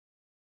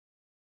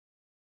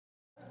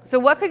So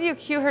what could you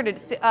cue her to,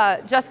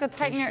 Jessica,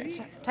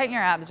 tighten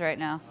your abs right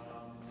now.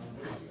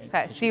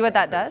 Okay, see what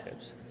that does?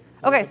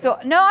 Okay, so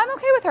no, I'm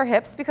okay with her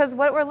hips because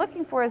what we're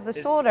looking for is the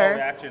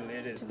shoulder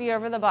to be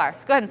over the bar.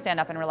 So go ahead and stand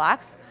up and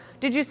relax.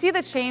 Did you see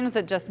the change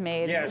that just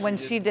made when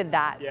she did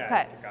that? Yeah,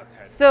 okay. it got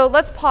tight. So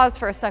let's pause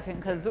for a second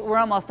because we're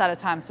almost out of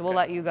time, so we'll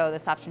let you go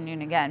this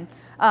afternoon again.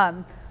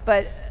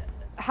 But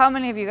how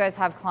many of you guys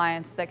have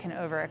clients that can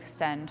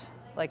overextend,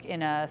 like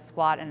in a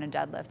squat and a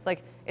deadlift?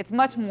 Like, it's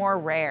much more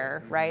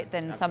rare, right,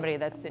 than somebody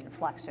that's in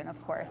flexion,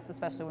 of course,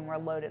 especially when we're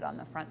loaded on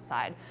the front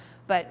side.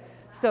 But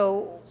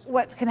so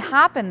what can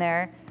happen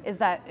there is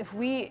that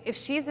if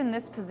she's in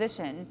this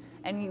position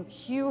and you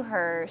cue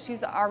her,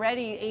 she's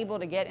already able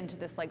to get into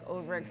this like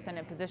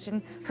overextended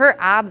position. Her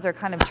abs are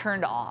kind of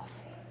turned off.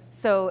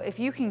 So if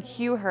you can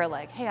cue her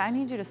like, hey, I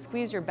need you to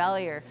squeeze your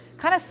belly, or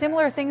kind of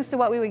similar things to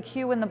what we would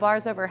cue when the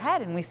bar's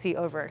overhead and we see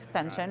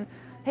overextension.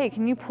 Hey,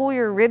 can you pull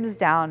your ribs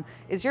down?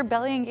 Is your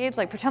belly engaged?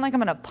 Like, pretend like I'm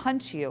gonna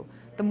punch you.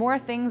 The more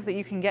things that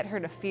you can get her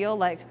to feel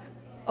like,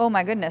 oh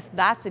my goodness,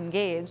 that's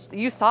engaged.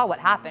 You saw what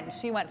happened.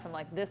 She went from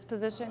like this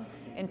position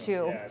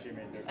into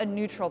a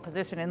neutral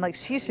position, and like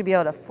she should be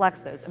able to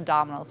flex those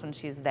abdominals when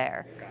she's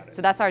there.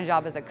 So that's our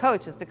job as a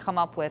coach, is to come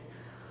up with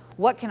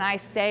what can I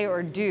say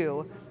or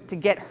do to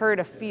get her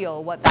to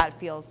feel what that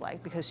feels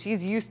like, because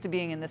she's used to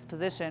being in this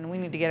position. We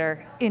need to get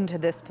her into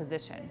this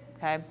position,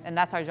 okay? And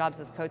that's our jobs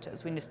as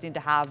coaches. We just need to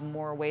have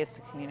more ways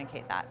to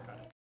communicate that.